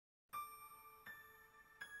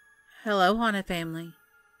Hello, Haunted Family.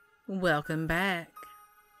 Welcome back.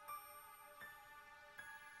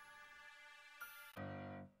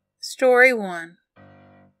 Story 1.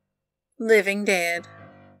 Living Dead.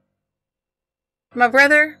 My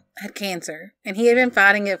brother had cancer, and he had been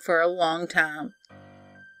fighting it for a long time.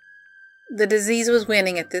 The disease was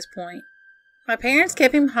winning at this point. My parents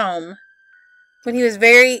kept him home when he was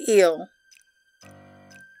very ill.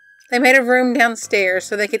 They made a room downstairs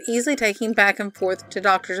so they could easily take him back and forth to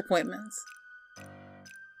doctor's appointments.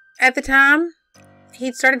 At the time,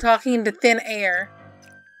 he'd started talking into thin air,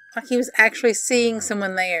 like he was actually seeing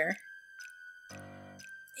someone there.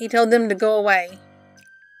 He told them to go away.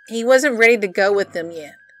 He wasn't ready to go with them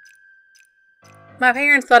yet. My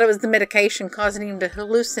parents thought it was the medication causing him to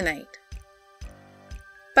hallucinate.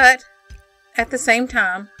 But, at the same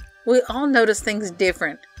time, we all noticed things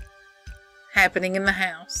different happening in the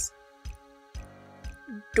house.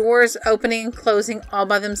 Doors opening and closing all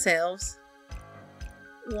by themselves.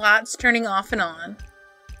 Lights turning off and on.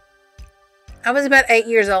 I was about 8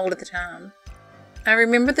 years old at the time. I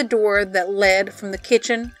remember the door that led from the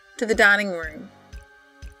kitchen to the dining room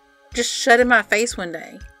just shut in my face one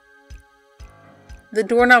day. The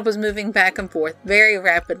doorknob was moving back and forth very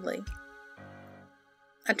rapidly.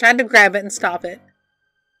 I tried to grab it and stop it,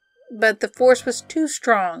 but the force was too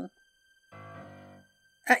strong.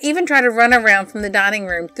 I even tried to run around from the dining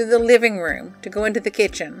room through the living room to go into the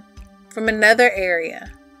kitchen from another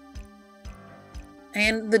area.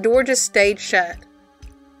 And the door just stayed shut.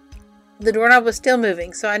 The doorknob was still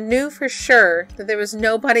moving, so I knew for sure that there was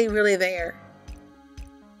nobody really there.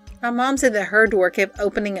 My mom said that her door kept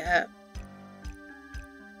opening up,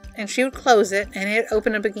 and she would close it and it'd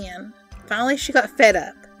open up again. Finally, she got fed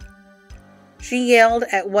up. She yelled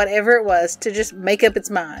at whatever it was to just make up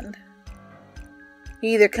its mind. You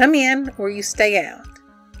either come in or you stay out.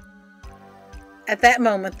 At that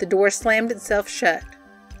moment, the door slammed itself shut.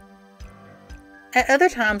 At other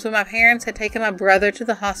times, when my parents had taken my brother to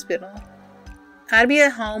the hospital, I'd be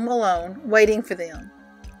at home alone, waiting for them.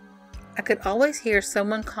 I could always hear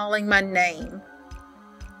someone calling my name.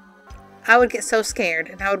 I would get so scared,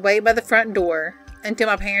 and I would wait by the front door until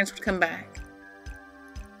my parents would come back.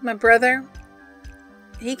 My brother,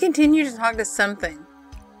 he continued to talk to something,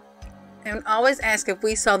 and would always ask if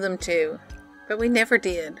we saw them too, but we never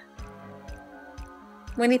did.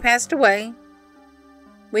 When he passed away,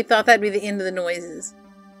 we thought that'd be the end of the noises.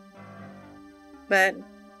 But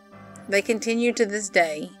they continue to this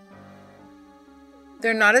day.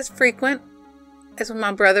 They're not as frequent as when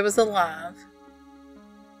my brother was alive,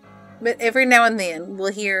 but every now and then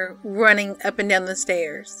we'll hear running up and down the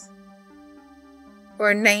stairs,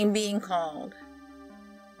 or a name being called,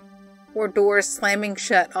 or doors slamming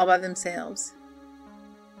shut all by themselves.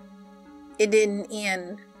 It didn't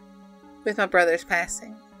end with my brother's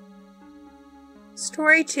passing.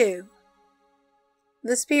 Story 2.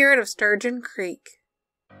 The Spirit of Sturgeon Creek.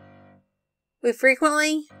 We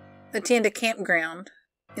frequently attend a campground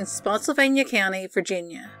in Spotsylvania County,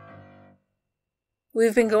 Virginia.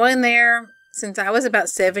 We've been going there since I was about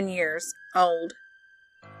 7 years old.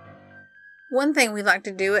 One thing we like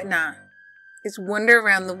to do at night is wander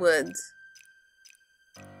around the woods.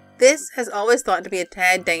 This has always thought to be a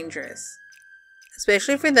tad dangerous,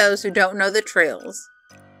 especially for those who don't know the trails.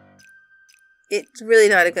 It's really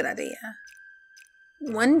not a good idea.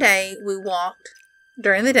 One day we walked,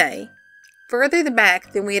 during the day, further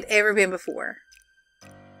back than we had ever been before.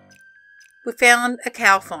 We found a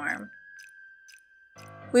cow farm.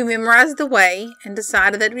 We memorized the way and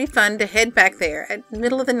decided that it would be fun to head back there at the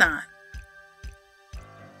middle of the night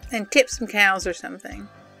and tip some cows or something.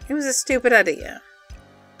 It was a stupid idea.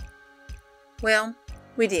 Well,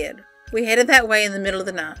 we did. We headed that way in the middle of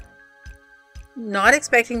the night, not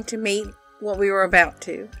expecting to meet what we were about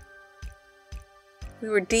to. We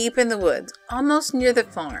were deep in the woods, almost near the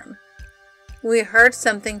farm. We heard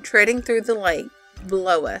something treading through the lake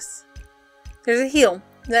below us. There's a hill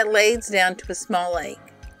that leads down to a small lake.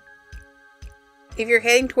 If you're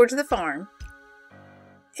heading towards the farm,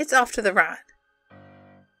 it's off to the right.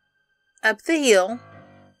 Up the hill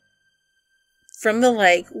from the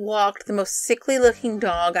lake walked the most sickly looking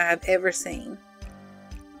dog I have ever seen,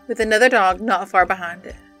 with another dog not far behind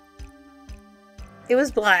it. It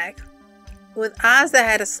was black, with eyes that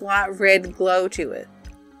had a slight red glow to it.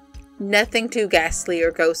 Nothing too ghastly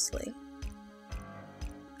or ghostly.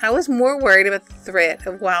 I was more worried about the threat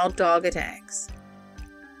of wild dog attacks,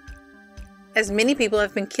 as many people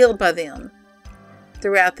have been killed by them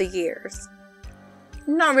throughout the years.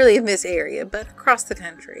 Not really in this area, but across the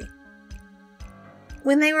country.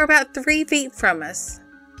 When they were about 3 feet from us,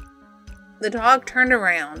 the dog turned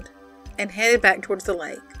around and headed back towards the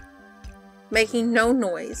lake. making no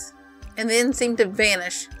noise, and then seemed to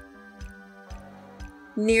vanish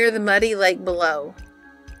near the muddy lake below.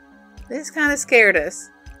 This kind of scared us,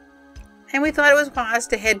 and we thought it was wise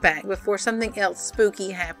to head back before something else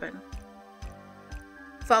spooky happened.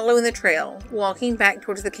 Following the trail, walking back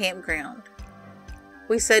towards the campground,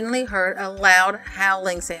 we suddenly heard a loud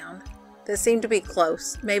howling sound that seemed to be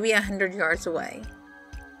close, maybe 100 yards away.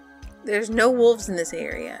 There's no wolves in this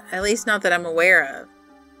area, at least not that I'm aware of.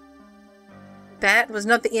 That was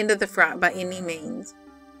not the end of the fright by any means.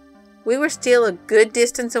 We were still a good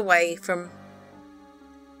distance away from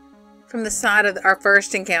the site of our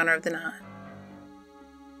first encounter of the night,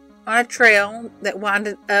 on a trail that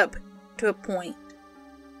winded up to a point.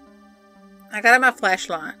 I got out my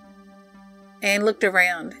flashlight and looked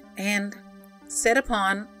around and set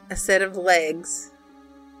upon a set of legs.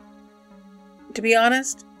 To be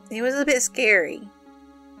honest, it was a bit scary.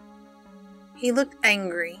 He looked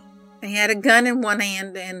angry, and he had a gun in one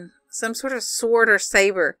hand and some sort of sword or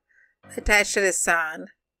saber attached at his side.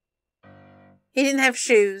 He didn't have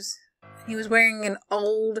shoes. He was wearing an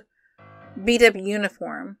old, beat-up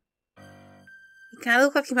uniform. He kind of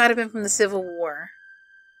looked like he might have been from the Civil War.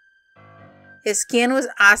 His skin was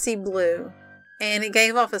icy blue, and it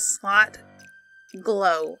gave off a slight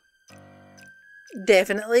glow.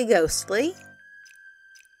 Definitely ghostly.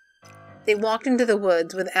 It walked into the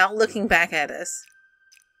woods without looking back at us,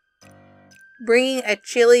 bringing a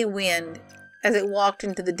chilly wind as it walked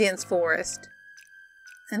into the dense forest,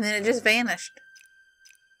 and then it just vanished.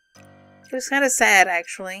 It was kind of sad,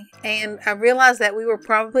 actually, and I realized that we were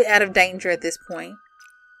probably out of danger at this point,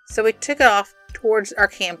 so we took off towards our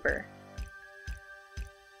camper.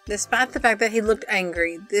 Despite the fact that he looked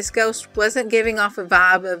angry, this ghost wasn't giving off a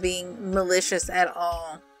vibe of being malicious at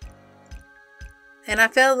all. And I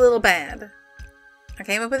felt a little bad. I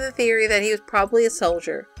came up with a theory that he was probably a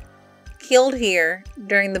soldier, killed here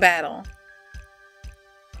during the battle.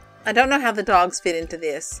 I don't know how the dogs fit into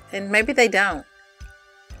this, and maybe they don't.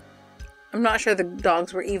 I'm not sure the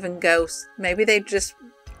dogs were even ghosts. Maybe they just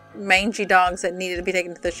mangy dogs that needed to be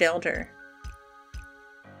taken to the shelter.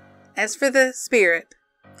 As for the spirit,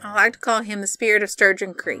 I like to call him the spirit of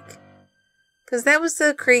Sturgeon Creek, because that was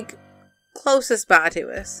the creek closest by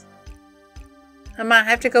to us. I might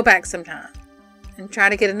have to go back sometime and try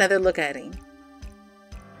to get another look at him.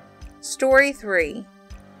 Story 3.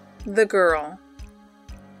 The Girl.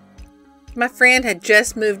 My friend had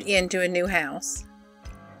just moved into a new house,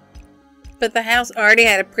 but the house already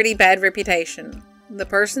had a pretty bad reputation. The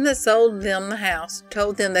person that sold them the house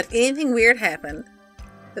told them that if anything weird happened,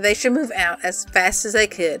 that they should move out as fast as they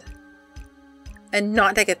could and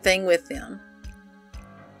not take a thing with them.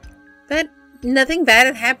 But nothing bad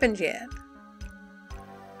had happened yet.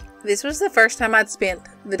 This was the first time I'd spent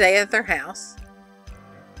the day at their house.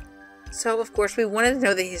 So, of course, we wanted to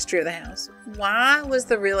know the history of the house. Why was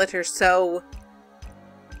the realtor so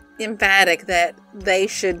emphatic that they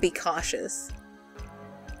should be cautious?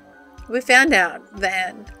 We found out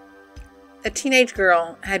that a teenage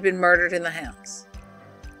girl had been murdered in the house.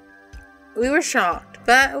 We were shocked,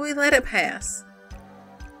 but we let it pass.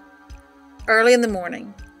 Early in the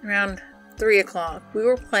morning, around 3 o'clock, we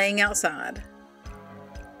were playing outside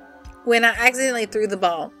when I accidentally threw the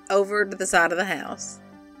ball over to the side of the house.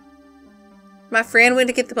 My friend went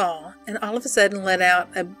to get the ball and all of a sudden let out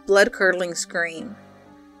a blood-curdling scream.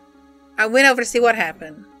 I went over to see what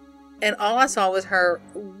happened, and all I saw was her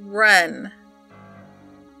run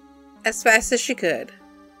as fast as she could.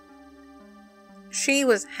 She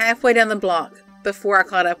was halfway down the block before I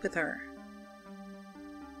caught up with her.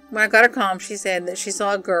 When I got her calm, she said that she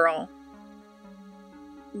saw a girl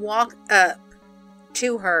walk up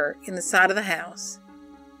to her in the side of the house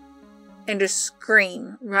and just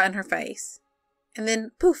scream right in her face. And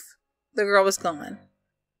then, poof, the girl was gone.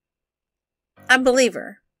 I believe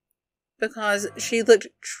her, because she looked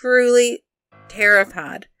truly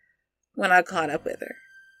terrified when I caught up with her.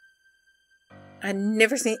 I'd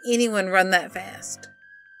never seen anyone run that fast.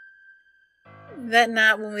 That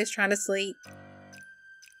night when we was trying to sleep,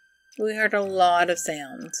 we heard a lot of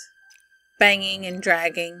sounds. Banging and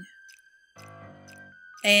dragging.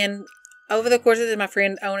 And over the course of my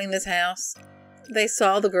friend owning this house, they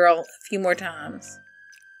saw the girl a few more times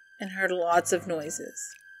and heard lots of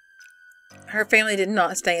noises. Her family did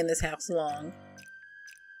not stay in this house long,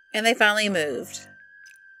 and they finally moved.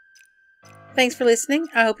 Thanks for listening.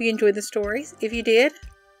 I hope you enjoyed the stories. If you did,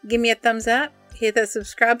 give me a thumbs up, hit that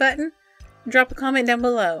subscribe button, drop a comment down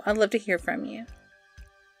below. I'd love to hear from you.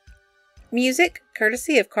 Music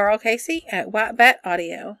courtesy of Carl Casey at White Bat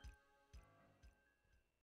Audio.